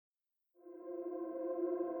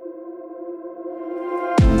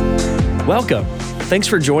Welcome. Thanks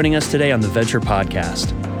for joining us today on the Venture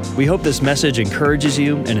Podcast. We hope this message encourages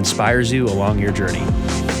you and inspires you along your journey.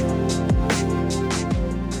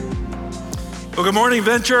 Well, good morning,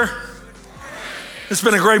 Venture. It's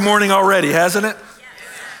been a great morning already, hasn't it?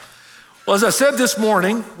 Well, as I said this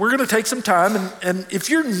morning, we're going to take some time, and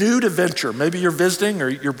if you're new to Venture, maybe you're visiting or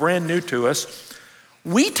you're brand new to us,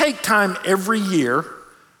 we take time every year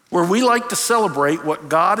where we like to celebrate what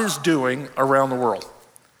God is doing around the world.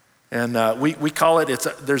 And we call it,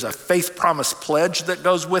 there's a faith promise pledge that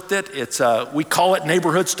goes with it. We call it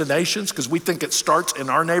Neighborhoods to Nations because we think it starts in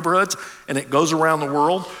our neighborhoods and it goes around the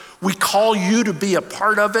world. We call you to be a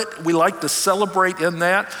part of it. We like to celebrate in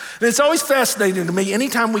that. And it's always fascinating to me,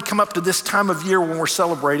 anytime we come up to this time of year when we're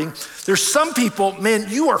celebrating, there's some people, man,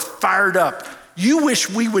 you are fired up. You wish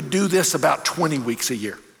we would do this about 20 weeks a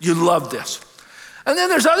year. You love this. And then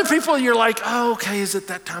there's other people you're like, oh, okay, is it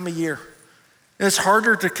that time of year? And it's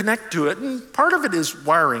harder to connect to it, and part of it is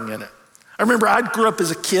wiring in it. I remember I grew up as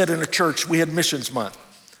a kid in a church, we had Missions Month.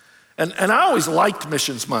 And I always liked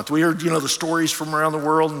Missions Month. We heard, the stories from around the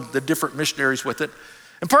world and the different missionaries with it.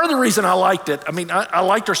 And part of the reason I liked it, I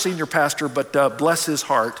liked our senior pastor, but bless his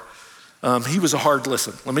heart, he was a hard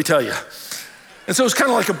listen, let me tell you. And so it was kind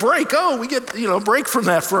of like a break. Oh, we get, a break from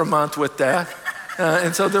that for a month with that.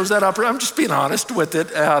 And so there was that opportunity. I'm just being honest with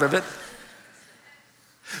it, out of it.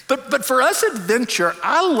 But for us at Venture,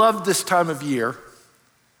 I love this time of year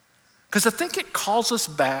because I think it calls us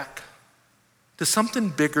back to something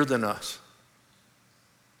bigger than us.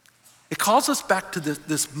 It calls us back to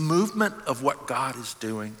this movement of what God is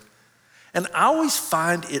doing. And I always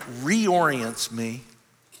find it reorients me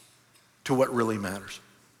to what really matters.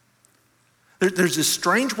 There's this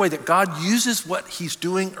strange way that God uses what he's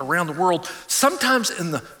doing around the world, sometimes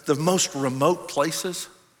in the most remote places,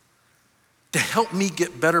 to help me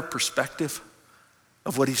get better perspective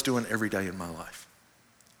of what he's doing every day in my life.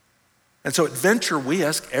 And so at Venture, we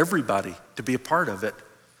ask everybody to be a part of it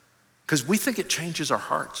because we think it changes our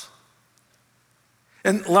hearts.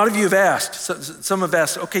 And a lot of you have asked, some have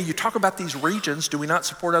asked, okay, you talk about these regions, do we not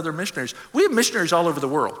support other missionaries? We have missionaries all over the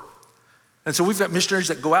world. And so we've got missionaries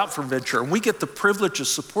that go out from Venture, and we get the privilege of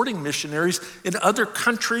supporting missionaries in other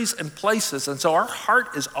countries and places. And so our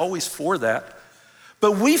heart is always for that.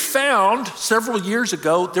 But we found several years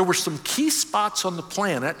ago, there were some key spots on the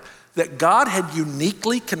planet that God had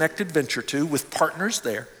uniquely connected Venture to with partners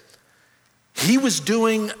there. He was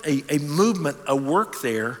doing a movement, a work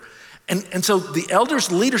there. And so the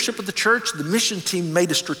elders, leadership of the church, the mission team made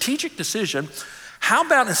a strategic decision. How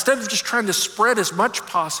about instead of just trying to spread as much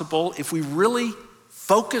possible, if we really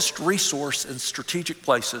focused resource in strategic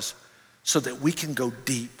places so that we can go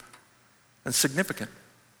deep and significant?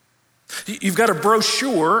 You've got a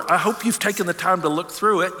brochure. I hope you've taken the time to look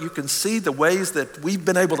through it. You can see the ways that we've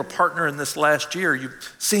been able to partner in this last year.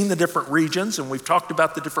 You've seen the different regions, and we've talked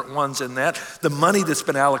about the different ones in that, the money that's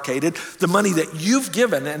been allocated, the money that you've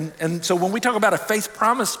given. And so when we talk about a faith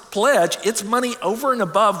promise pledge, it's money over and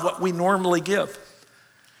above what we normally give.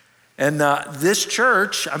 And this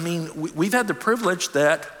church, we've had the privilege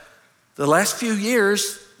that the last few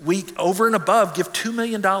years, we over and above give $2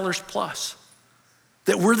 million plus.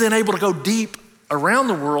 That we're then able to go deep around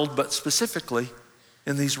the world, but specifically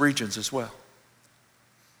in these regions as well.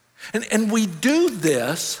 And we do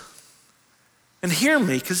this, and hear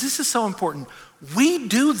me, because this is so important. We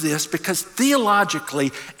do this because theologically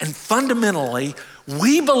and fundamentally,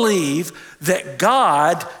 we believe that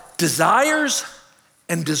God desires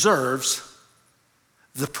and deserves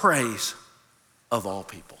the praise of all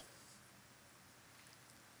people.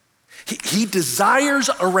 He desires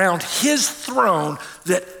around his throne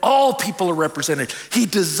that all people are represented. He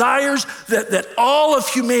desires that all of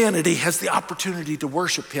humanity has the opportunity to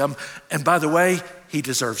worship him. And by the way, he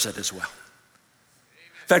deserves it as well.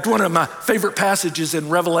 In fact, one of my favorite passages in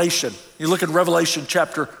Revelation, you look in Revelation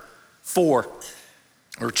chapter 4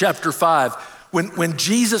 or chapter 5, when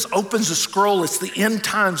Jesus opens a scroll, it's the end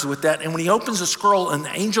times with that. And when he opens a scroll and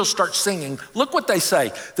the angels start singing, look what they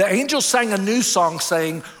say. The angels sang a new song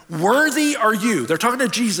saying, "Worthy are you," they're talking to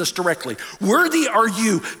Jesus directly, "worthy are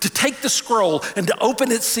you to take the scroll and to open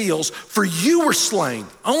its seals, for you were slain."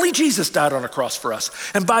 Only Jesus died on a cross for us.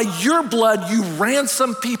 "And by your blood you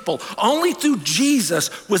ransomed people." Only through Jesus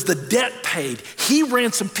was the debt paid. He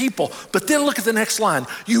ransomed people. But then look at the next line.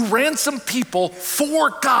 "You ransomed people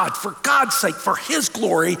for God, for God's sake, for his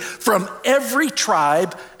glory, from every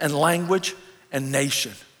tribe and language and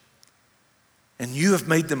nation. And you have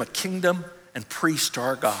made them a kingdom and priests to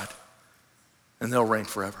our God, and they'll reign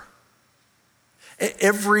forever."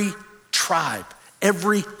 Every tribe,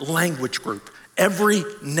 every language group, every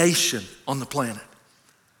nation on the planet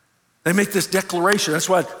They make this declaration. That's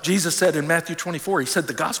why Jesus said in Matthew 24, he said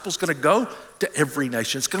the gospel's gonna go to every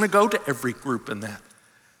nation. It's gonna go to every group in that.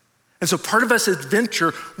 And so part of us at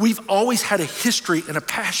Venture, we've always had a history and a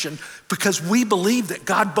passion because we believe that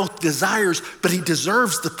God both desires, but he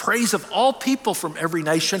deserves the praise of all people from every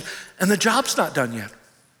nation, and the job's not done yet.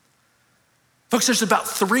 Folks, there's about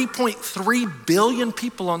 3.3 billion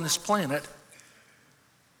people on this planet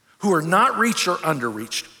who are not reached or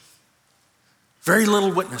underreached. Very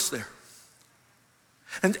little witness there.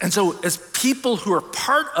 And so as people who are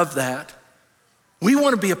part of that, we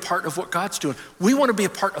want to be a part of what God's doing. We want to be a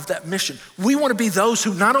part of that mission. We want to be those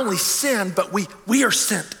who not only send, but we are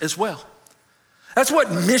sent as well. That's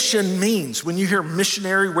what mission means. When you hear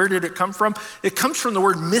missionary, where did it come from? It comes from the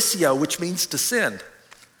word missio, which means to send.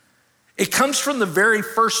 It comes from the very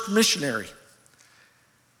first missionary.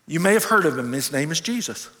 You may have heard of him. His name is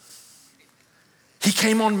Jesus. He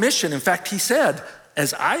came on mission. In fact, he said,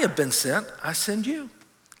 as I have been sent, I send you.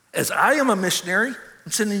 As I am a missionary,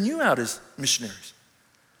 I'm sending you out as missionaries.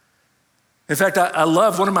 In fact, I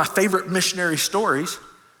love one of my favorite missionary stories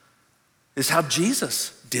is how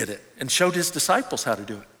Jesus did it and showed his disciples how to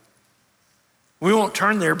do it. We won't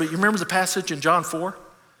turn there, but you remember the passage in John 4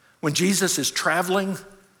 when Jesus is traveling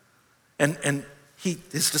and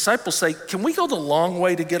his disciples say, can we go the long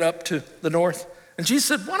way to get up to the north? And Jesus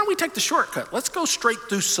said, why don't we take the shortcut? Let's go straight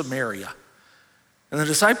through Samaria. And the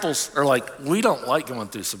disciples are like, we don't like going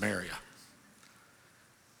through Samaria.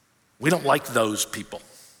 We don't like those people.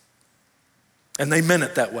 And they meant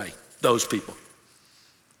it that way, those people.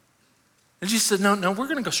 And Jesus said, no, we're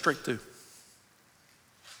gonna go straight through.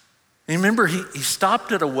 And you remember he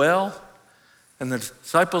stopped at a well and the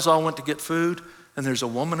disciples all went to get food and there's a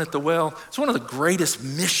woman at the well. It's one of the greatest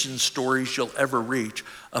mission stories you'll ever read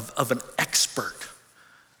of an expert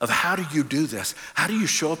of how do you do this? How do you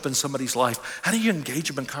show up in somebody's life? How do you engage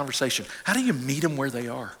them in conversation? How do you meet them where they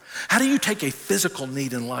are? How do you take a physical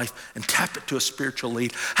need in life and tap it to a spiritual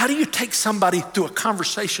need? How do you take somebody through a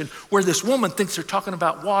conversation where this woman thinks they're talking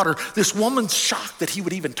about water? This woman's shocked that he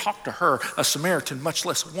would even talk to her, a Samaritan, much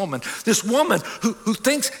less a woman. This woman who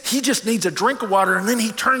thinks he just needs a drink of water, and then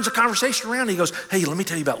he turns the conversation around and he goes, hey, let me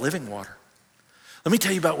tell you about living water. Let me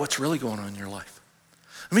tell you about what's really going on in your life.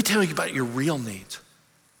 Let me tell you about your real needs.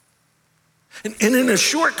 And in a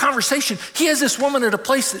short conversation, he has this woman at a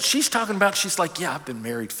place that she's talking about. She's like, yeah, I've been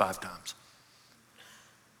married 5 times.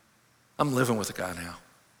 I'm living with a guy now.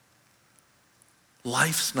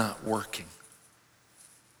 Life's not working.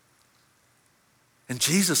 And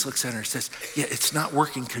Jesus looks at her and says, yeah, it's not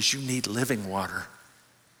working because you need living water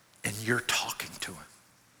and you're talking to him.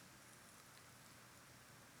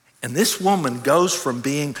 And this woman goes from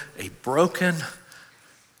being a broken,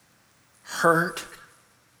 hurt,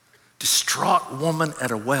 distraught woman at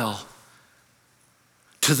a well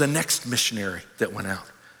to the next missionary that went out.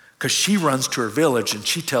 Because she runs to her village and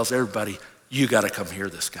she tells everybody, you gotta come hear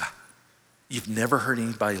this guy. You've never heard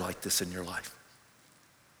anybody like this in your life.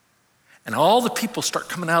 And all the people start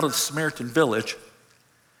coming out of the Samaritan village,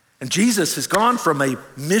 and Jesus has gone from a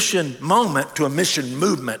mission moment to a mission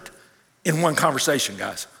movement in one conversation,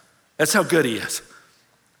 guys. That's how good he is.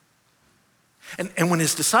 And when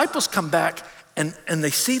his disciples come back and they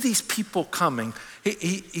see these people coming,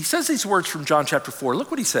 he says these words from John chapter 4. Look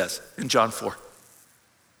what he says in John 4.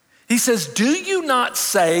 He says, do you not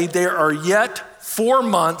say there are yet 4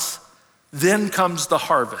 months, then comes the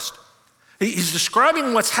harvest? He's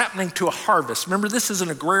describing what's happening to a harvest. Remember, this is an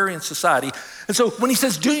agrarian society. And so when he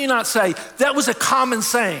says, do you not say, that was a common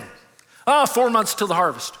saying. 4 months till the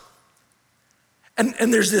harvest.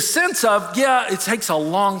 And there's this sense of, yeah, it takes a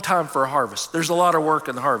long time for a harvest. There's a lot of work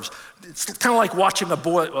in the harvest. It's kind of like watching a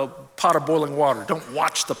pot of boiling water. Don't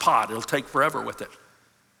watch the pot. It'll take forever with it.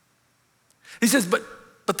 He says,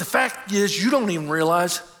 but the fact is you don't even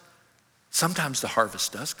realize sometimes the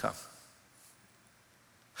harvest does come.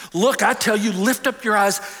 Look, I tell you, lift up your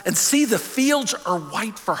eyes and see the fields are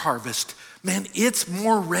white for harvest. Man, it's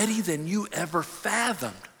more ready than you ever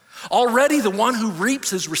fathomed. Already the one who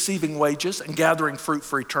reaps is receiving wages and gathering fruit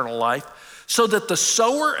for eternal life, so that the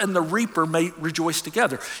sower and the reaper may rejoice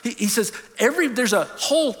together. He says there's a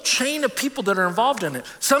whole chain of people that are involved in it.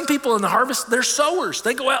 Some people in the harvest, they're sowers.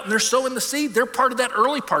 They go out and they're sowing the seed. They're part of that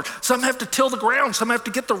early part. Some have to till the ground. Some have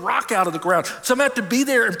to get the rock out of the ground. Some have to be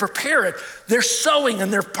there and prepare it. They're sowing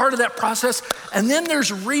and they're part of that process. And then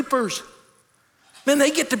there's reapers. Man,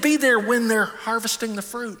 they get to be there when they're harvesting the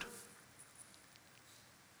fruit.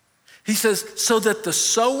 He says, so that the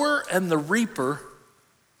sower and the reaper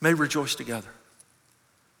may rejoice together.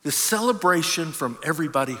 The celebration from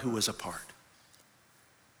everybody who was a part.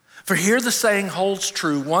 For here the saying holds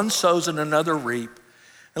true, one sows and another reap.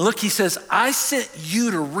 And look, he says, I sent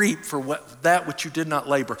you to reap for that which you did not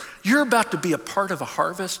labor. You're about to be a part of a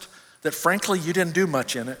harvest that frankly, you didn't do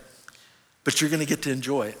much in it, but you're gonna get to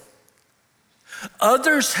enjoy it.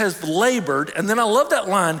 Others have labored, and then I love that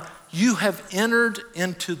line, you have entered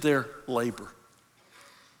into their labor.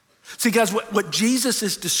 See guys, what Jesus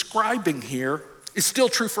is describing here is still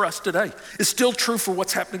true for us today. It's still true for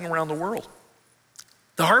what's happening around the world.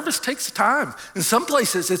 The harvest takes time. In some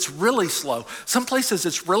places, it's really slow. Some places,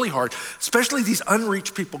 it's really hard, especially these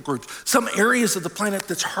unreached people groups, some areas of the planet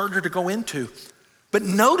that's harder to go into. But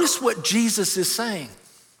notice what Jesus is saying.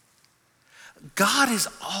 God is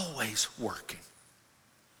always working.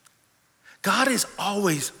 God is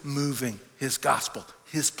always moving his gospel,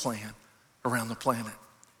 his plan around the planet.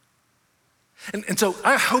 And so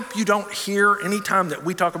I hope you don't hear anytime that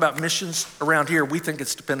we talk about missions around here, we think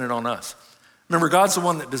it's dependent on us. Remember, God's the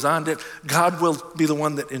one that designed it. God will be the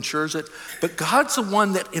one that ensures it. But God's the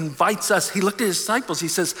one that invites us. He looked at his disciples. He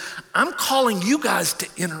says, I'm calling you guys to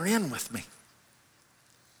enter in with me.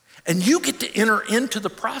 And you get to enter into the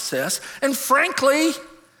process. And frankly,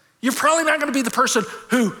 you're probably not going to be the person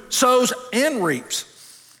who sows and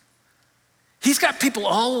reaps. He's got people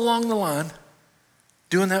all along the line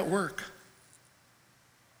doing that work.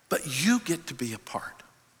 But you get to be a part.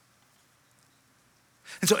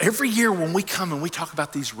 And so every year when we come and we talk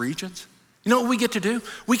about these regions, you know what we get to do?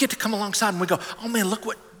 We get to come alongside and we go, oh man, look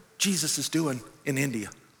what Jesus is doing in India.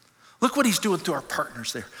 Look what he's doing through our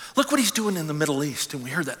partners there. Look what he's doing in the Middle East. And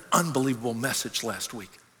we heard that unbelievable message last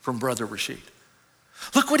week from Brother Rashid.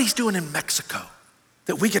 Look what he's doing in Mexico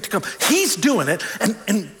that we get to come. He's doing it.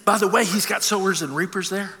 And by the way, he's got sowers and reapers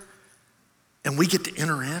there. And we get to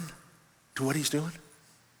enter in to what he's doing.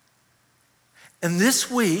 And this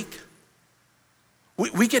week,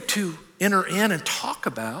 we get to enter in and talk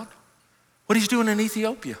about what he's doing in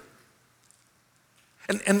Ethiopia.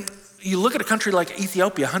 And you look at a country like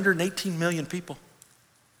Ethiopia, 118 million people.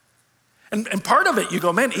 And part of it, you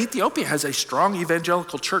go, man, Ethiopia has a strong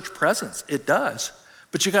evangelical church presence. It does.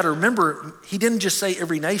 But you got to remember, he didn't just say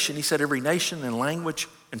every nation. He said every nation and language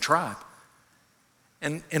and tribe.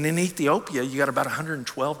 And in Ethiopia, you got about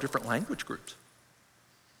 112 different language groups,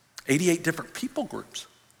 88 different people groups.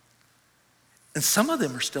 And some of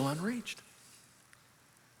them are still unreached.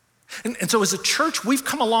 And so as a church, we've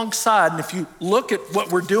come alongside, and if you look at what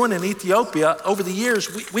we're doing in Ethiopia over the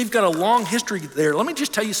years, we've got a long history there. Let me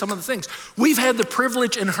just tell you some of the things. We've had the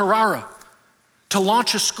privilege in Harare to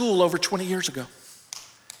launch a school over 20 years ago.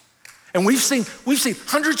 And we've seen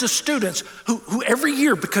hundreds of students who every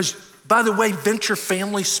year, because by the way, venture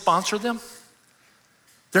families sponsor them,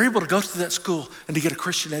 they're able to go to that school and to get a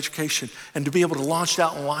Christian education and to be able to launch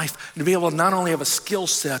out in life and to be able to not only have a skill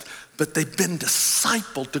set, but they've been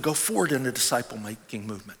discipled to go forward in a disciple-making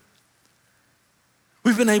movement.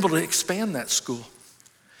 We've been able to expand that school.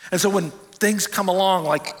 And so when things come along,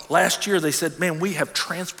 like last year they said, man, we have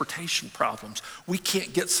transportation problems. We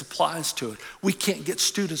can't get supplies to it. We can't get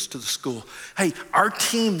students to the school. Hey, our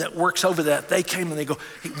team that works over that, they came and they go,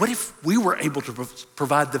 hey, what if we were able to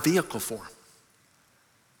provide the vehicle for them?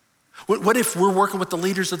 What if we're working with the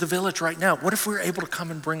leaders of the village right now? What if we were able to come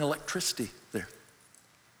and bring electricity there?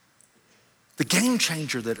 The game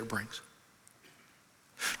changer that it brings.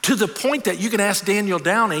 To the point that you can ask Daniel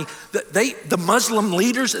Downey, that the Muslim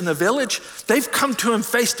leaders in the village, they've come to him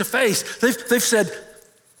face to face. They've said,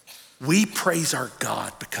 we praise our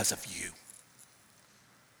God because of you,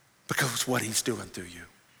 because of what he's doing through you.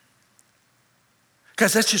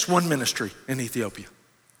 Guys, that's just one ministry in Ethiopia.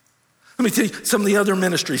 Let me tell you some of the other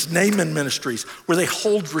ministries, Naaman Ministries, where they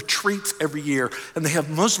hold retreats every year and they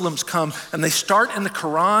have Muslims come and they start in the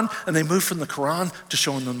Quran and they move from the Quran to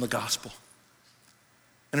showing them the gospel.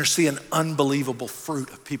 And they're seeing unbelievable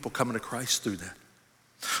fruit of people coming to Christ through that.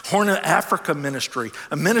 Horn of Africa Ministry,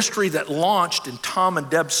 a ministry that launched in Tom and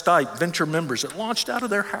Deb Stipe, venture members, it launched out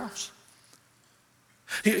of their house.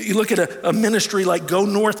 You look at a ministry like Go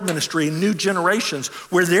North Ministry and New Generations,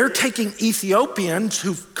 where they're taking Ethiopians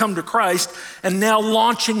who've come to Christ and now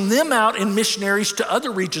launching them out in missionaries to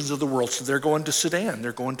other regions of the world. So they're going to Sudan,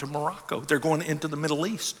 they're going to Morocco, they're going into the Middle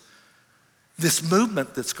East. This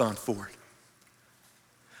movement that's gone forward.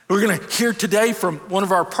 We're going to hear today from one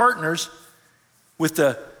of our partners with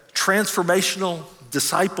the transformational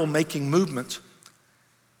disciple-making movement.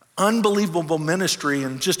 Unbelievable ministry.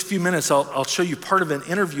 In just a few minutes, I'll show you part of an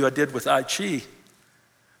interview I did with Ai Chi.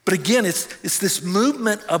 But again, it's this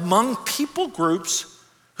movement among people groups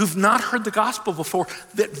who've not heard the gospel before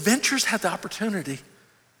that Ventures had the opportunity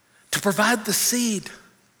to provide the seed,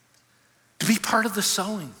 to be part of the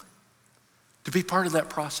sowing, to be part of that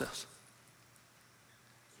process.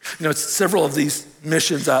 Several of these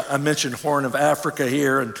missions, I mentioned Horn of Africa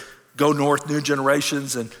here and Go North, New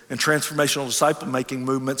Generations, and Transformational Disciple-Making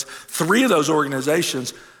Movements. 3 of those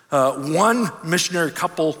organizations, one missionary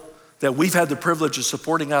couple that we've had the privilege of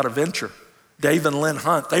supporting out of Venture, Dave and Lynn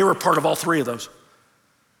Hunt, they were a part of all 3 of those.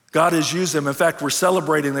 God has used them. In fact, they were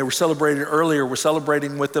celebrating earlier, we're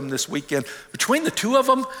celebrating with them this weekend. Between the 2 of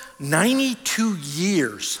them, 92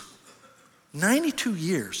 years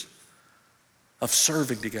of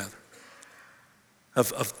serving together,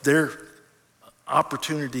 of their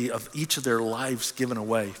opportunity of each of their lives given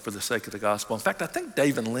away for the sake of the gospel. In fact, I think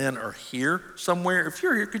Dave and Lynn are here somewhere. If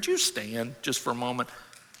you're here, could you stand just for a moment?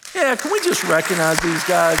 Yeah, can we just recognize these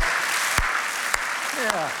guys?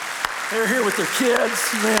 Yeah, they're here with their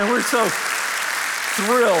kids. Man, we're so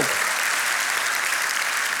thrilled.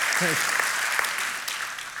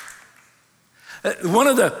 One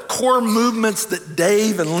of the core movements that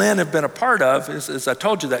Dave and Lynn have been a part of is, as I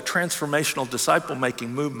told you, that transformational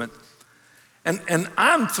disciple-making movement. And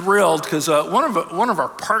I'm thrilled because one of our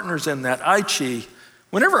partners in that, Aichi,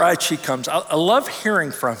 whenever Aichi comes, I love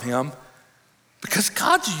hearing from him because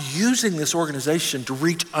God's using this organization to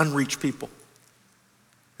reach unreached people.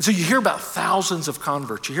 And so you hear about thousands of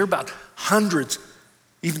converts. You hear about hundreds,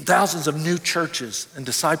 even thousands of new churches and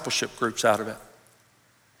discipleship groups out of it.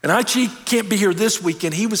 And Aichi can't be here this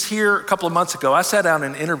weekend. He was here a couple of months ago. I sat down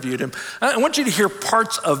and interviewed him. I want you to hear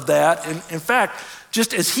parts of that. And in fact,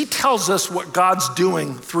 just as he tells us what God's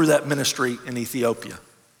doing through that ministry in Ethiopia.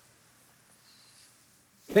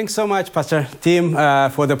 Thanks so much, Pastor Tim,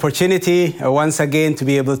 for the opportunity once again to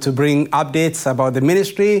be able to bring updates about the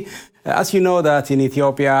ministry. As you know that in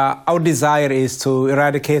Ethiopia, our desire is to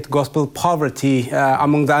eradicate gospel poverty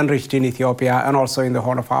among the unreached in Ethiopia and also in the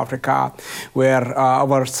Horn of Africa, where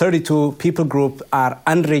over 32 people groups are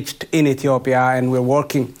unreached in Ethiopia, and we're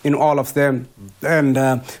working in all of them. And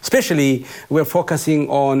especially, we're focusing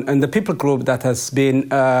on the people group that has been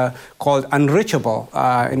called unreachable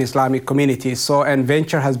in Islamic communities. So, and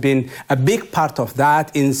Venture has been a big part of that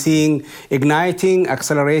in seeing, igniting,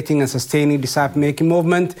 accelerating, and sustaining disciple-making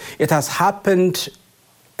movement. It has happened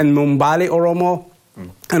in Mumbali Oromo,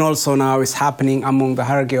 and also now it's happening among the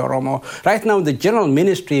Hararghe Oromo. Right now, the general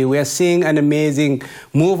ministry, we are seeing an amazing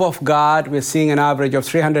move of God. We're seeing an average of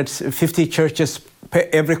 350 churches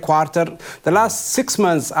every quarter. The last 6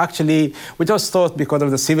 months, actually, we just thought because of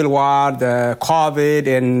the civil war, the COVID,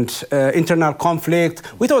 and internal conflict,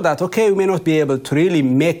 we thought that, okay, we may not be able to really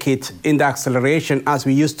make it in the acceleration as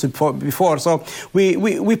we used to before. So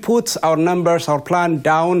we put our numbers, our plan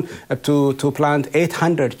down to plant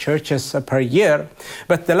 800 churches per year.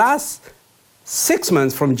 But the last 6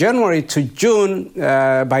 months, from January to June,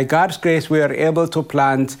 by God's grace, we are able to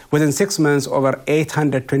plant within 6 months over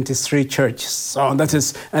 823 churches. So that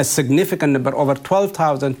is a significant number. Over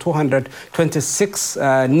 12,226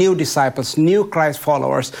 new disciples, new Christ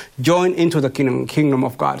followers join into the kingdom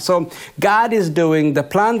of God. So God is doing the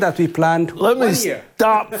plan that we planned. Let me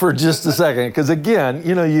stop for just a second, because again,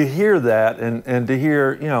 you hear that, and to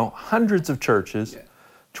hear, hundreds of churches. Yeah.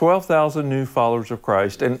 12,000 new followers of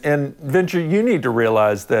Christ. And Venture, you need to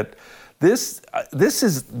realize that these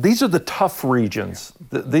are the tough regions.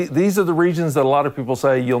 These are the regions that a lot of people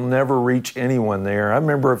say you'll never reach anyone there. I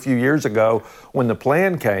remember a few years ago when the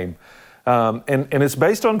plan came, and it's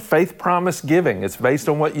based on faith promise giving. It's based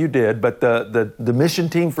on what you did. But the mission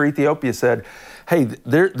team for Ethiopia said, hey,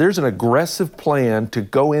 there's an aggressive plan to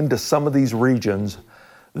go into some of these regions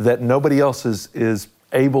that nobody else is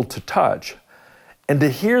able to touch. And to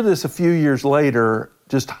hear this a few years later,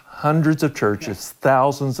 just hundreds of churches,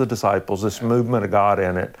 thousands of disciples, this movement of God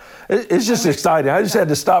in it. It's just exciting. I just had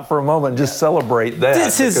to stop for a moment and just celebrate that.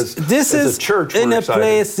 This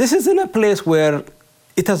is in a place where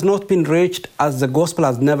it has not been reached, as the gospel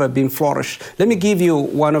has never been flourished. Let me give you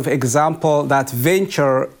one of example that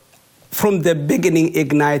Venture from the beginning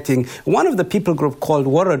igniting. One of the people group called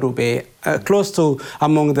Waradube, close to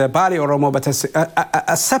among the Bali Oromo, but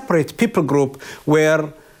a separate people group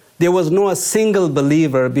where there was no a single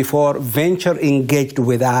believer before Venture engaged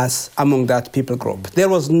with us among that people group. There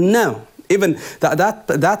was no. Even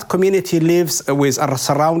that community lives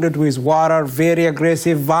surrounded with water, very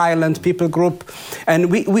aggressive, violent people group.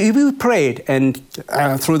 And we prayed, and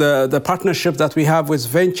through the partnership that we have with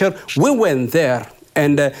Venture, we went there.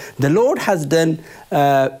 And the Lord has done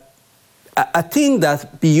a thing that's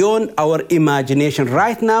beyond our imagination.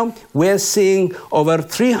 Right now, we're seeing over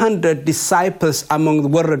 300 disciples among the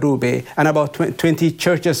Waradube and about 20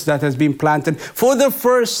 churches that has been planted. For the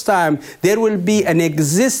first time, there will be an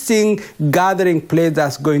existing gathering place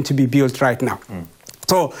that's going to be built right now.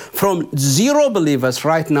 So from 0 believers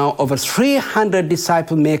right now, over 300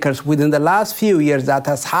 disciple makers within the last few years that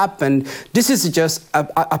has happened. This is just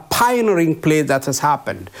a pioneering place that has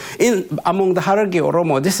happened. Among the Hararghe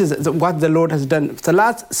Oromo, this is what the Lord has done. For the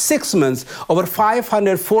last 6 months, over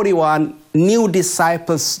 541 new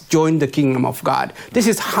disciples joined the kingdom of God. This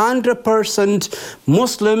is 100%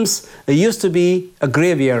 Muslims. It used to be a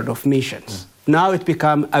graveyard of missions. Now it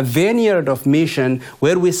become a vineyard of mission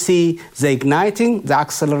where we see the igniting, the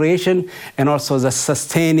acceleration, and also the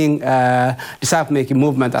sustaining disciple-making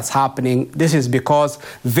movement that's happening. This is because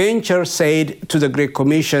Venture said to the Great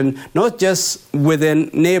Commission, not just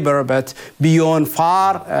within neighbor, but beyond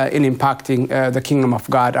far in impacting the kingdom of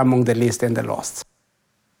God among the least and the lost.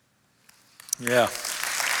 Yeah.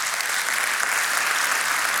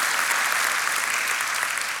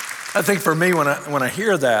 I think for me, when I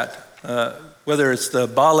hear that, whether it's the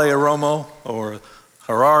Bale Oromo or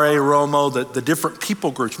Harare Oromo, the different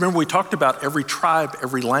people groups. Remember, we talked about every tribe,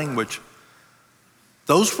 every language.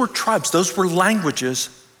 Those were tribes, those were languages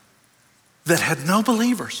that had no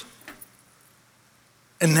believers.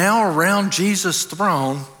 And now around Jesus'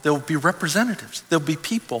 throne, there will be representatives, there'll be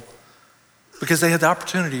people, because they had the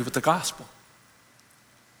opportunity with the gospel.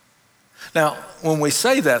 Now, when we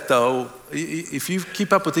say that, though, if you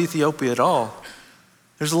keep up with Ethiopia at all,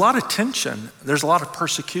 there's a lot of tension. There's a lot of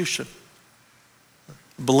persecution.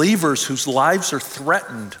 Believers whose lives are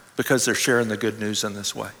threatened because they're sharing the good news in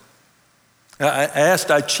this way. I asked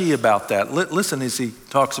Aichi about that. Listen as he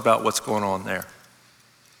talks about what's going on there.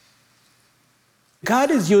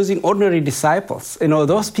 God is using ordinary disciples.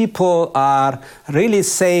 Those people are really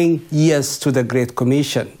saying yes to the Great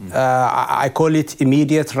Commission. I call it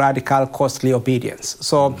immediate, radical, costly obedience.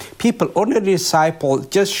 So people, ordinary disciples,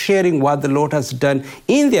 just sharing what the Lord has done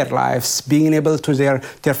in their lives, being able to their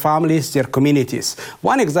families, their communities.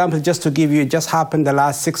 One example, just to give you, it just happened the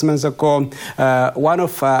last 6 months ago. One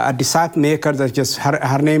of a disciple maker,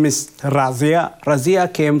 her name is Razia.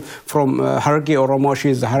 Razia came from Hararghe Oromo.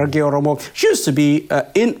 She is the Hararghe Oromo. She used to be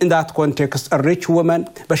in that context, a rich woman,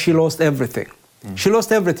 but she lost everything. She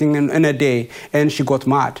lost everything in a day, and she got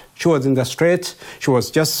mad. She was in the street. She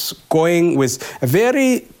was just going with a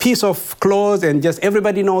very piece of clothes, and just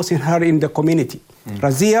everybody knows her in the community.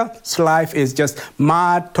 Razia's life is just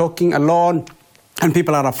mad, talking alone, and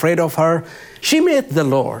people are afraid of her. She met the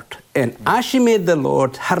Lord, and as she met the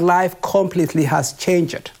Lord, her life completely has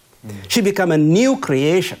changed. She became a new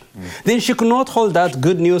creation. Then she could not hold that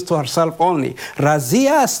good news to herself only.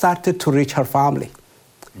 Razia started to reach her family.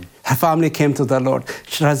 Her family came to the Lord.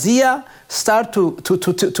 Razia started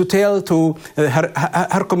to tell to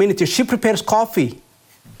her community. She prepares coffee,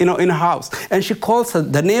 in her house. And she calls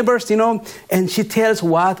the neighbors, and she tells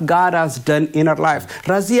what God has done in her life.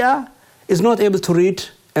 Razia is not able to read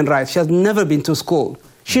and write. She has never been to school.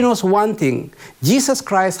 She knows one thing: Jesus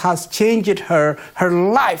Christ has changed her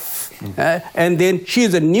life. And then she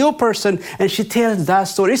is a new person, and she tells that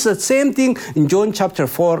story. It's the same thing in John chapter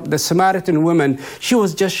 4, the Samaritan woman. She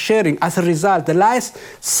was just sharing. As a result, the last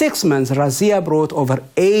 6 months, Razia brought over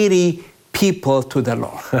 80 people to the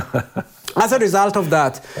Lord. As a result of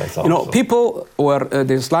that, awesome. People were,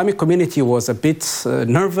 the Islamic community was a bit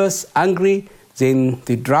nervous, angry. Then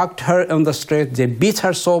they dragged her on the street, they beat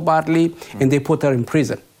her so badly, and they put her in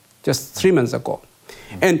prison just 3 months ago.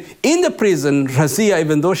 And in the prison, Razia,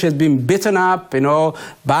 even though she has been beaten up,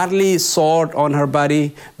 badly sore on her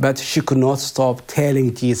body, but she could not stop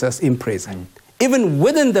telling Jesus in prison. Even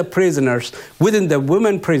within the prisoners, within the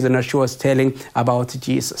women prisoners, she was telling about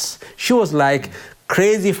Jesus. She was like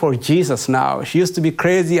crazy for Jesus now. She used to be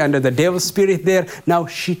crazy under the devil's spirit there. Now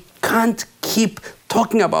she can't keep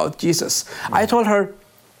talking about Jesus. I told her,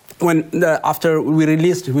 after we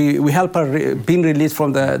released, we helped her being released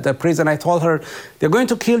from the prison, I told her, they're going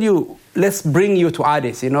to kill you. Let's bring you to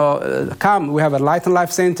Addis. Come, we have a Light and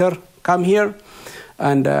Life Center. Come here.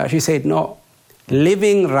 And she said, no,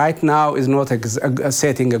 living right now is not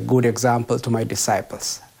setting a good example to my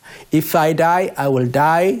disciples. If I die, I will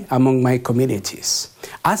die among my communities.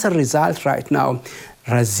 As a result, right now,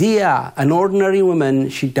 Razia, an ordinary woman,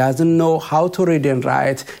 she doesn't know how to read and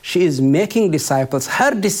write. She is making disciples.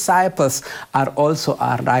 Her disciples are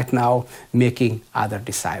right now making other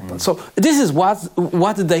disciples. So this is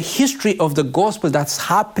what the history of the gospel that's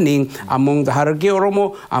happening among the Hararghe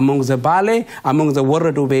Oromo, among the Bale, among the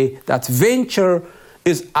Warradube, that Venture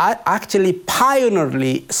is actually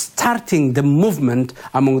pioneerly starting the movement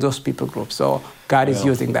among those people groups. So God is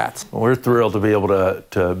using that. Well, we're thrilled to be able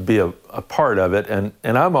to be a part of it. And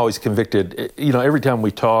I'm always convicted, every time we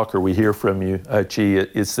talk or we hear from you, Chi,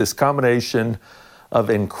 it's this combination of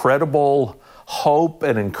incredible hope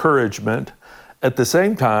and encouragement at the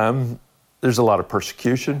same time, there's a lot of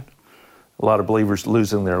persecution, a lot of believers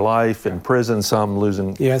losing their life in prison, some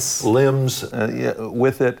losing limbs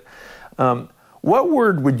with it. What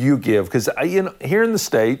word would you give? Because here in the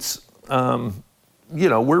States,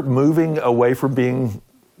 we're moving away from being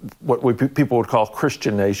what people would call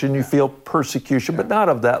Christian nation. You feel persecution, but not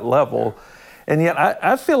of that level. And yet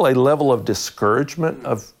I feel a level of discouragement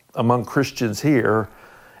among Christians here.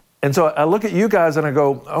 And so I look at you guys and I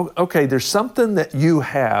go, oh, okay, there's something that you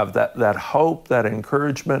have, that hope, that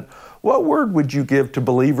encouragement. What word would you give to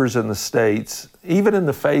believers in the States, even in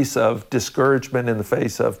the face of discouragement, in the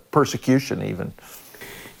face of persecution even?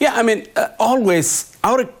 Yeah, I mean, always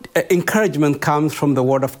our encouragement comes from the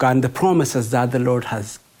Word of God and the promises that the Lord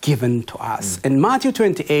has given to us. In Matthew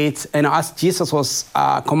 28, as Jesus was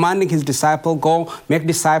commanding his disciples, go make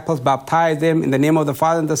disciples, baptize them in the name of the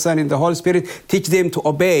Father and the Son and the Holy Spirit, teach them to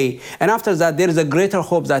obey. And after that, there is a greater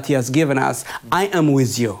hope that he has given us. I am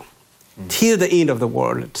with you till the end of the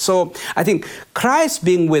world. So I think Christ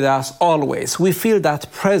being with us always, we feel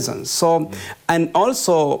that presence. So, and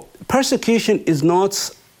also persecution is not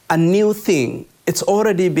a new thing. It's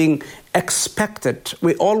already being expected.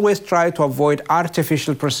 We always try to avoid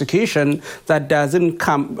artificial persecution that doesn't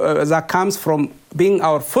come, that comes from being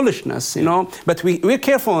our foolishness, But we're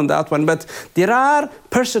careful on that one. But there are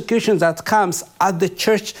persecutions that comes at the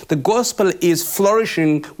church. The gospel is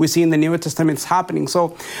flourishing. We see in the New Testament it's happening.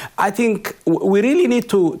 So I think we really need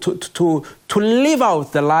to live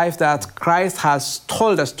out the life that Christ has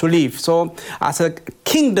told us to live. So as a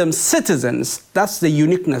kingdom citizens, that's the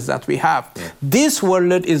uniqueness that we have. Yeah. This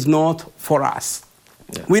world is not for us.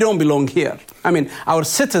 Yeah. We don't belong here. I mean, our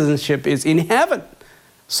citizenship is in heaven.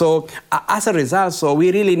 So as a result, so we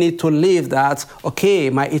really need to live that, okay,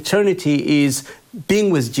 my eternity is being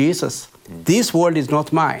with Jesus. This world is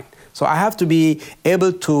not mine. So I have to be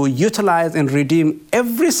able to utilize and redeem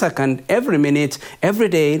every second, every minute, every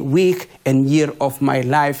day, week, and year of my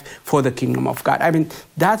life for the kingdom of God. I mean,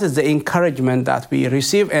 that is the encouragement that we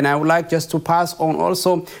receive. And I would like just to pass on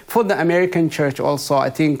also for the American church also. I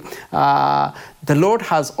think the Lord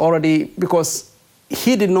has already, because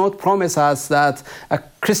he did not promise us that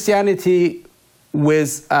Christianity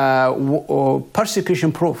was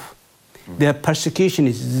persecution proof. The persecution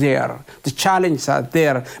is there. The challenges are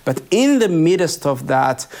there. But in the midst of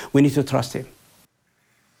that, we need to trust him.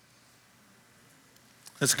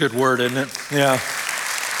 That's a good word, isn't it? Yeah.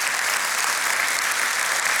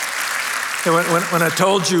 When I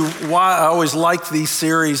told you why I always like these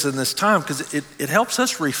series in this time, because it helps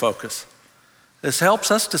us refocus. This helps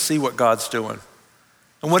us to see what God's doing.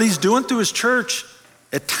 And what he's doing through his church,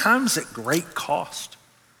 at times at great cost.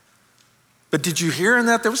 But did you hear in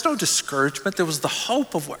that? There was no discouragement. There was the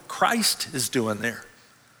hope of what Christ is doing there,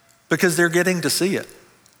 because they're getting to see it.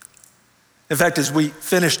 In fact, as we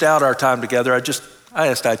finished out our time together, I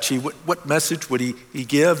asked Aichi, what message would he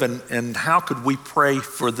give, and how could we pray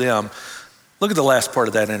for them? Look at the last part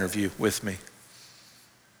of that interview with me.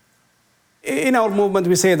 In our movement,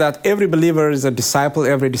 we say that every believer is a disciple,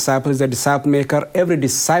 every disciple is a disciple maker, every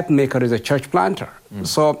disciple maker is a church planter.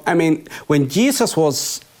 So, I mean, when Jesus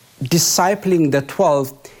was discipling the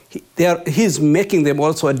 12, he's making them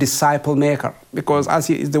also a disciple maker, because as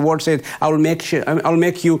the word said, I'll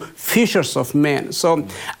make you fishers of men. So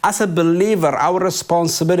as a believer, our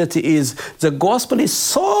responsibility is the gospel is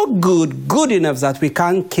so good enough that we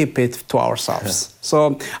can't keep it to ourselves.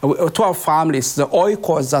 So to our families, the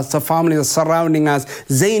oikos, that's the families surrounding us,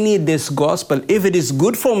 they need this gospel. If it is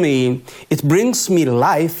good for me, it brings me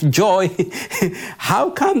life, joy.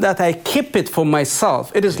 How come that I keep it for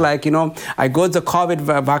myself? It is like, I got the COVID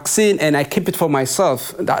vaccine and I keep it for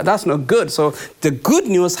myself. That's not good. So the good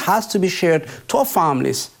news has to be shared to our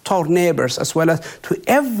families, to our neighbors, as well as to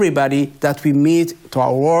everybody that we meet, to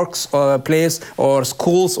our works or place or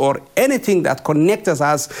schools or anything that connects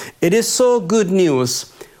us. It is so good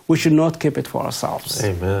news. We should not keep it for ourselves.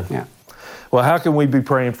 Amen. Yeah. Well, how can we be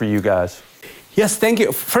praying for you guys? Yes, thank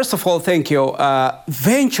you. First of all, thank you.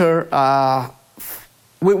 Venture,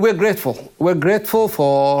 we're grateful. We're grateful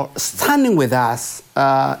for standing with us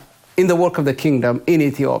in the work of the kingdom in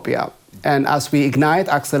Ethiopia. And as we ignite,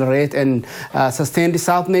 accelerate, and sustain the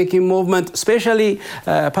South-making movement, especially,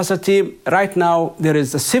 Pastor Tim, right now there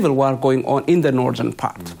is a civil war going on in the northern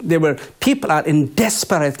part. People are in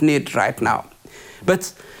desperate need right now.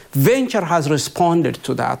 But Venture has responded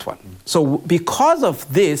to that one. So because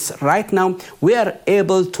of this, right now, we are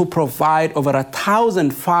able to provide over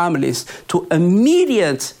 1,000 families to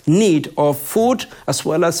immediate need of food, as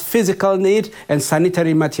well as physical need and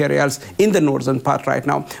sanitary materials in the northern part right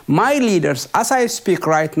now. My leaders, as I speak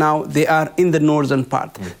right now, they are in the northern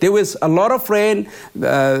part. There was a lot of rain,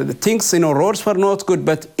 things, roads were not good,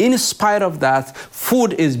 but in spite of that,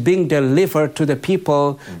 food is being delivered to the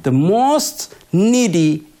people, the most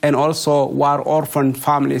needy and also war orphan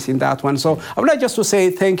families in that one. So I would like just to say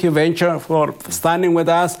thank you, Venture, for standing with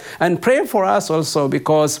us, and pray for us also,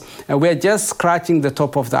 because we're just scratching the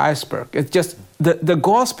top of the iceberg. It's just the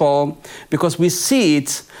gospel, because we see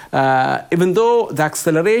it, even though the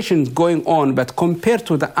acceleration is going on, but compared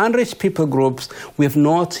to the unreached people groups, we have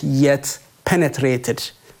not yet penetrated.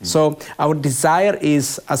 So our desire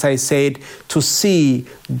is, as I said, to see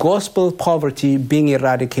gospel poverty being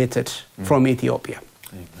eradicated from Ethiopia.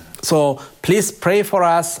 Amen. So please pray for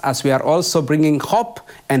us as we are also bringing hope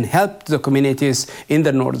and help to the communities in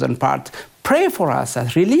the northern part. Pray for us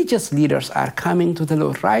as religious leaders are coming to the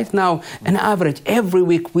Lord right now. On average, every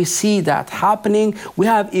week we see that happening. We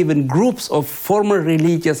have even groups of former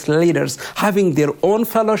religious leaders having their own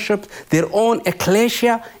fellowship, their own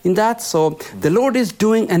ecclesia in that. So the Lord is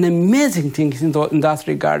doing an amazing thing in that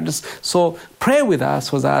regard. So pray with us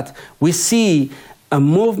so that we see a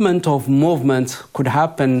movement could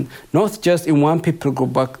happen, not just in one people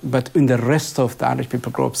group, but in the rest of the other people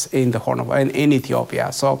groups in the Horn of in Ethiopia.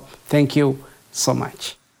 So thank you so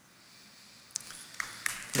much.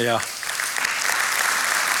 Yeah.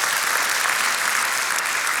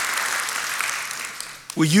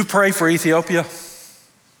 Will you pray for Ethiopia?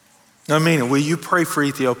 I mean it. Will you pray for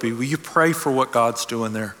Ethiopia? Will you pray for what God's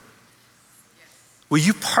doing there? Will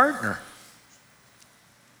you partner?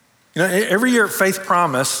 Every year at Faith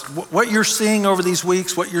Promise, what you're seeing over these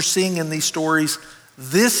weeks, what you're seeing in these stories,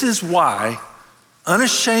 this is why,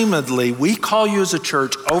 unashamedly, we call you as a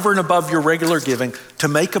church, over and above your regular giving, to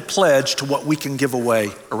make a pledge to what we can give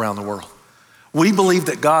away around the world. We believe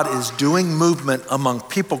that God is doing movement among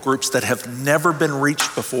people groups that have never been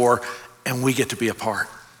reached before, and we get to be a part.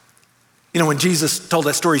 When Jesus told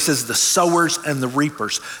that story, he says the sowers and the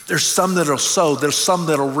reapers. There's some that'll sow, there's some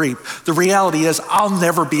that'll reap. The reality is I'll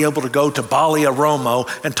never be able to go to Bali Aromo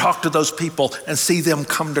and talk to those people and see them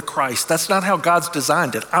come to Christ. That's not how God's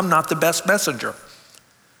designed it. I'm not the best messenger.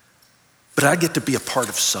 But I get to be a part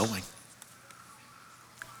of sowing.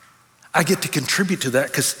 I get to contribute to that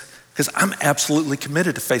because I'm absolutely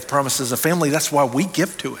committed to Faith Promise as a family. That's why we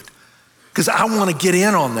give to it, because I want to get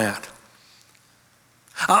in on that.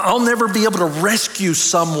 I'll never be able to rescue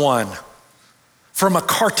someone from a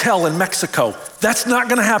cartel in Mexico. That's not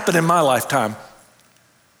going to happen in my lifetime.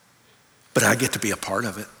 But I get to be a part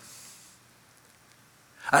of it.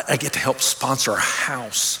 I get to help sponsor a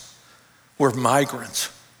house where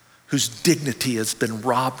migrants whose dignity has been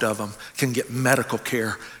robbed of them can get medical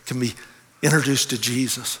care, can be introduced to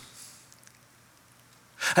Jesus.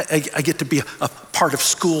 I get to be a part of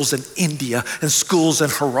schools in India and schools in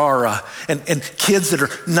Harare and kids that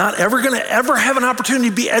are not ever going to ever have an opportunity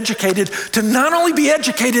to be educated, to not only be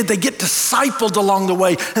educated, they get discipled along the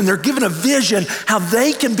way, and they're given a vision how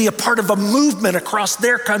they can be a part of a movement across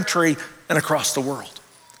their country and across the world.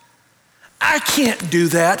 I can't do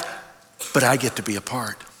that, but I get to be a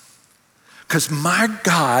part. Because my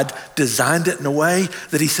God designed it in a way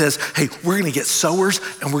that he says, hey, we're going to get sowers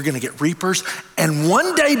and we're going to get reapers. And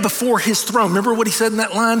one day before his throne, remember what he said in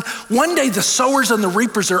that line? One day the sowers and the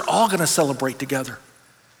reapers are all going to celebrate together.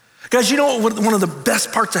 Guys, you know what one of the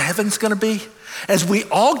best parts of heaven's going to be? As we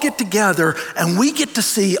all get together and we get to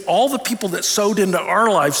see all the people that sowed into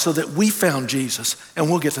our lives so that we found Jesus, and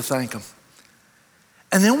we'll get to thank him.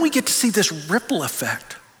 And then we get to see this ripple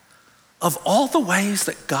effect of all the ways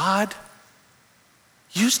that God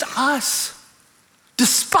used us,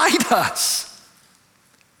 despite us,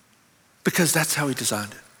 because that's how he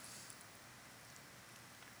designed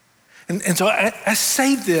it. And so I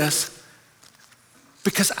say this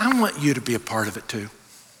because I want you to be a part of it too.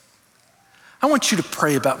 I want you to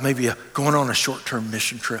pray about maybe going on a short-term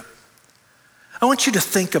mission trip. I want you to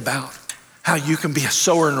think about how you can be a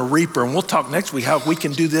sower and a reaper, and we'll talk next week how we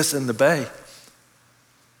can do this in the Bay.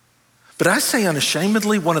 But I say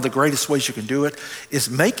unashamedly, one of the greatest ways you can do it is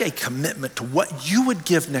make a commitment to what you would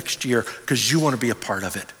give next year because you want to be a part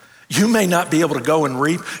of it. You may not be able to go and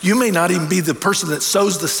reap. You may not even be the person that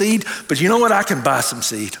sows the seed, but you know what? I can buy some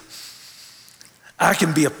seed. I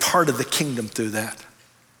can be a part of the kingdom through that.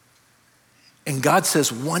 And God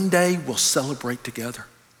says one day we'll celebrate together.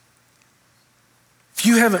 If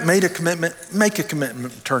you haven't made a commitment, make a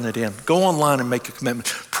commitment and turn it in. Go online and make a commitment.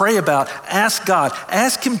 Pray about, ask God,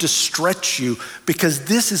 ask him to stretch you, because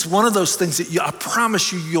this is one of those things that I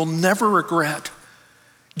promise you, you'll never regret.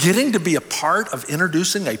 Getting to be a part of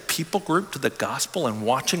introducing a people group to the gospel and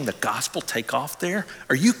watching the gospel take off there.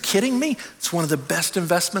 Are you kidding me? It's one of the best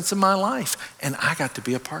investments in my life, and I got to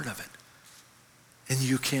be a part of it. And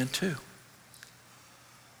you can too.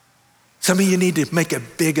 Some of you need to make a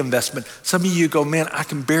big investment. Some of you go, man, I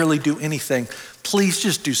can barely do anything. Please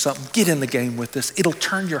just do something. Get in the game with this. It'll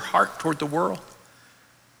turn your heart toward the world.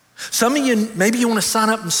 Some of you, maybe you want to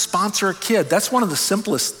sign up and sponsor a kid. That's one of the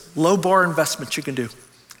simplest low bar investments you can do.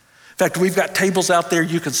 In fact, we've got tables out there.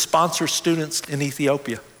 You can sponsor students in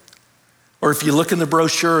Ethiopia. Or if you look in the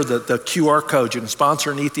brochure, the QR code, you can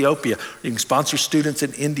sponsor in Ethiopia. You can sponsor students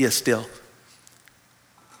in India still.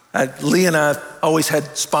 Lee and I always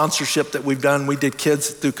had sponsorship that we've done. We did kids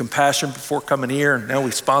through Compassion before coming here, and now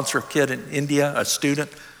we sponsor a kid in India, a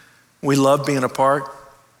student. We love being a part.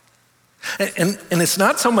 And it's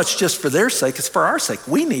not so much just for their sake, it's for our sake.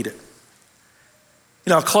 We need it. You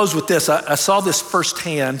know, I'll close with this. I saw this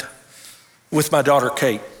firsthand with my daughter,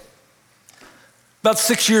 Kate. About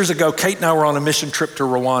 6 years ago, Kate and I were on a mission trip to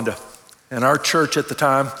Rwanda, and our church at the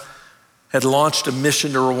time had launched a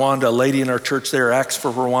mission to Rwanda. A lady in our church there asked for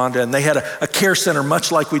Rwanda, and they had a care center much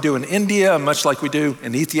like we do in India, much like we do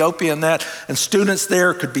in Ethiopia and that, and students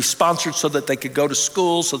there could be sponsored so that they could go to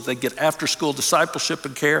school, so that they get after school discipleship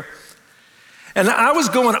and care. And I was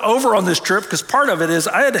going over on this trip because part of it is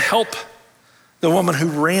I had to help the woman who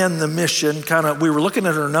ran the mission. We were looking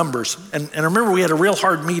at her numbers, and I remember we had a real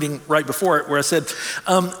hard meeting right before it where I said,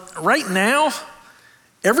 right now,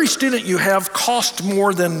 every student you have costs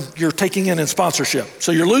more than you're taking in sponsorship.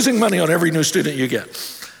 So you're losing money on every new student you get.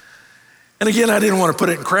 And again, I didn't want to put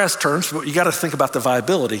it in crass terms, but you got to think about the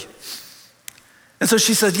viability. And so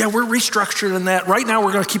she said, yeah, we're restructuring that. Right now,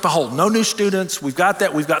 we're going to keep a hold. No new students. We've got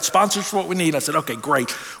that. We've got sponsors for what we need. I said, okay,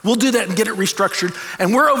 great. We'll do that and get it restructured.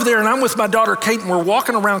 And we're over there, and I'm with my daughter, Kate, and we're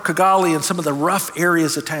walking around Kigali and some of the rough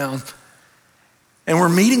areas of town. And we're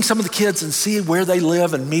meeting some of the kids and seeing where they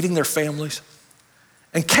live and meeting their families.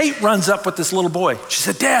 And Kate runs up with this little boy. She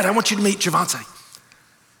said, Dad, I want you to meet Javante.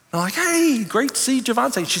 I'm like, hey, great to see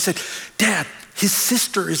Javante. And she said, Dad, his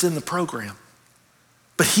sister is in the program,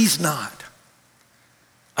 but he's not.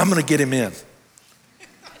 I'm going to get him in.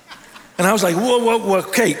 And I was like, whoa,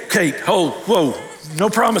 Kate, whoa, no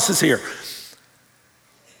promises here.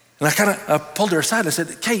 And I pulled her aside. I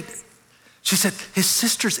said, Kate, she said, his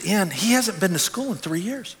sister's in. He hasn't been to school in 3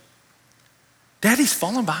 years. Daddy's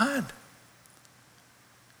fallen behind.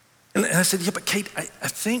 And I said, yeah, but Kate, I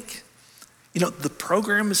think, the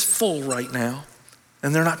program is full right now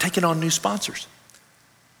and they're not taking on new sponsors.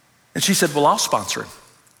 And she said, well, I'll sponsor him.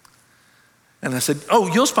 And I said, oh,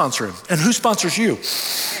 you'll sponsor him. And who sponsors you?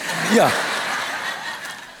 Yeah.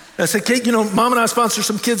 And I said, Kate, Mom and I sponsor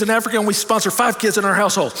some kids in Africa and we sponsor 5 kids in our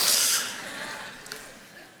household.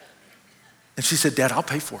 And she said, Dad, I'll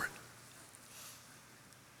pay for it.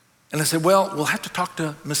 And I said, well, we'll have to talk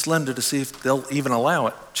to Miss Linda to see if they'll even allow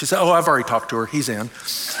it. She said, oh, I've already talked to her. He's in.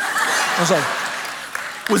 I was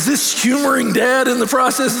like, was this humoring Dad in the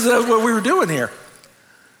process? Is that what we were doing here?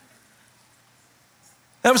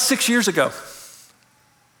 That was 6 years ago.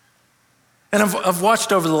 And I've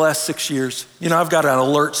watched over the last 6 years. I've got an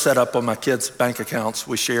alert set up on my kids' bank accounts.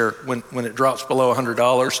 We share when it drops below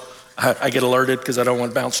 $100, I get alerted because I don't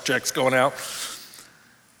want bounce checks going out.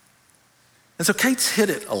 And so Kate's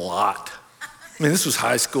hit it a lot. This was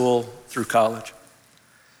high school through college.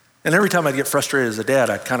 And every time I'd get frustrated as a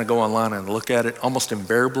dad, I'd kind of go online and look at it almost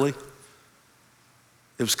invariably.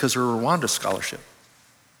 It was because her Rwanda scholarship,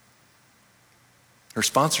 her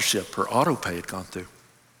sponsorship, her auto pay had gone through.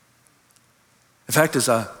 In fact, as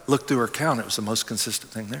I looked through her account, it was the most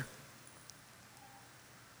consistent thing there.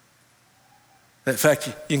 In fact,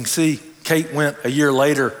 you can see Kate went a year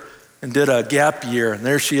later and did a gap year, and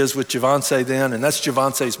there she is with Javante then, and that's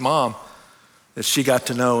Javante's mom that she got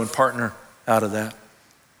to know and partner out of that.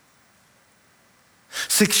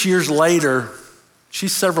 6 years later,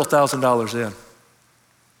 she's several $1,000s in.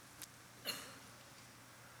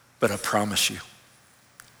 But I promise you,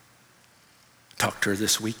 I talked to her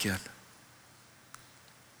this weekend.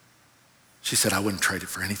 She said, I wouldn't trade it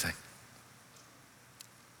for anything.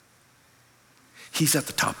 He's at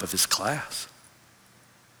the top of his class.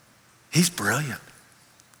 He's brilliant.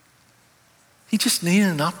 He just needed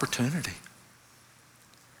an opportunity.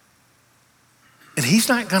 And he's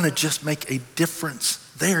not going to just make a difference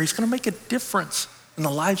there. He's going to make a difference in the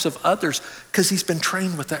lives of others because he's been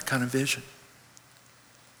trained with that kind of vision.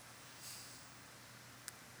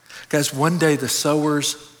 Guys, one day the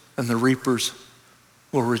sowers and the reapers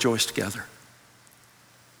will rejoice together.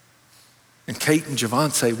 And Kate and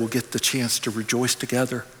Javonce will get the chance to rejoice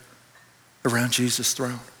together around Jesus'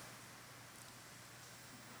 throne.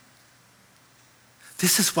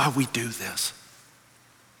 This is why we do this.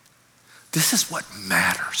 This is what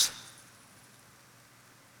matters.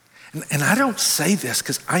 And I don't say this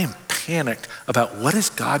because I am panicked about what is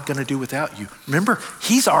God going to do without you. Remember,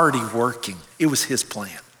 he's already working. It was his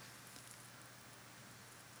plan.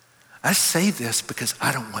 I say this because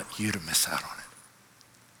I don't want you to miss out on it.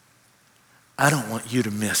 I don't want you to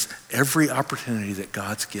miss every opportunity that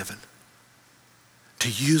God's given to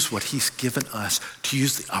use what he's given us, to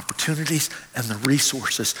use the opportunities and the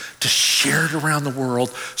resources to share it around the world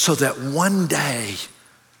so that one day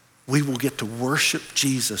we will get to worship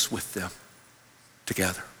Jesus with them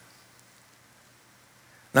together.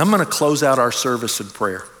 Now I'm going to close out our service in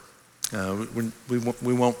prayer.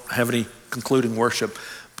 We won't have any concluding worship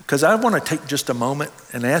because I want to take just a moment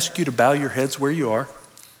and ask you to bow your heads where you are.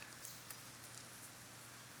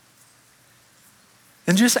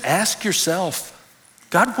 And just ask yourself,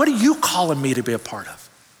 God, what are you calling me to be a part of?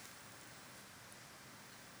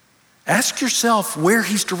 Ask yourself where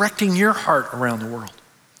he's directing your heart around the world.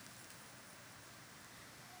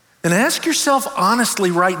 And ask yourself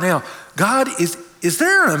honestly right now, God, is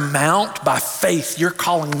there an amount by faith you're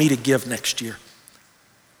calling me to give next year?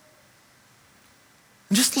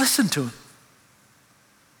 And just listen to him.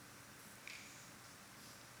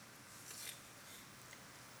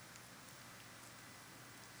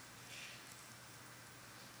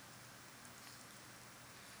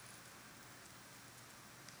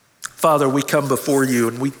 Father, we come before you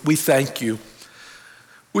and we thank you.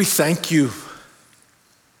 We thank you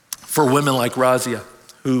for women like Razia,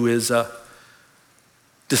 who is,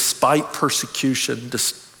 despite persecution,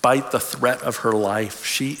 despite the threat of her life,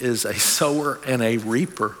 she is a sower and a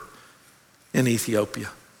reaper in Ethiopia.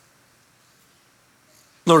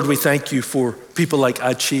 Lord, we thank you for people like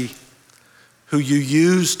Achi, who you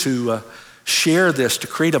use to share this, to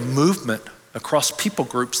create a movement across people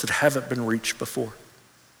groups that haven't been reached before.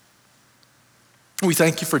 We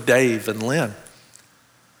thank you for Dave and Lynn,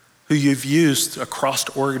 who you've used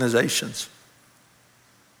across organizations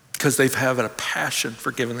because they've had a passion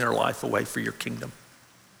for giving their life away for your kingdom.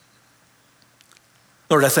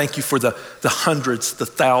 Lord, I thank you for the hundreds, the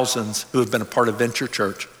thousands who have been a part of Venture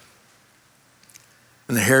Church.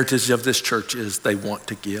 And the heritage of this church is they want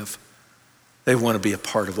to give. They want to be a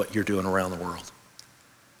part of what you're doing around the world.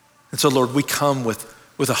 And so, Lord, we come with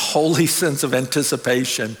a holy sense of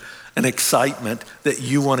anticipation and excitement that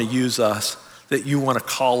you want to use us, that you want to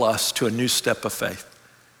call us to a new step of faith.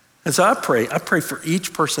 And so I pray for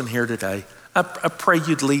each person here today. I pray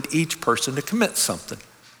you'd lead each person to commit something.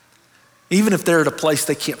 Even if they're at a place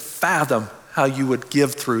they can't fathom how you would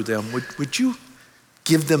give through them, would you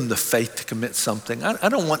give them the faith to commit something? I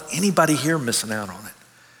don't want anybody here missing out on it.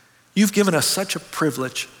 You've given us such a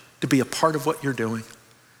privilege to be a part of what you're doing.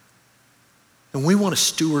 And we want to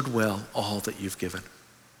steward well all that you've given.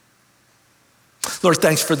 Lord,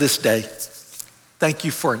 thanks for this day. Thank you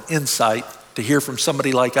for an insight to hear from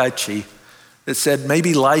somebody like Aichi that said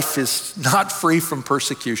maybe life is not free from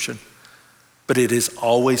persecution, but it is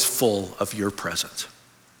always full of your presence.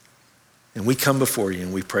 And we come before you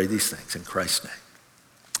and we pray these things in Christ's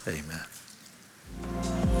name. Amen.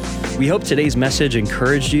 We hope today's message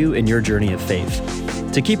encouraged you in your journey of faith.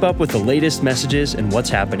 To keep up with the latest messages and what's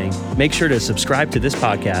happening, make sure to subscribe to this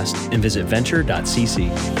podcast and visit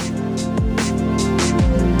venture.cc.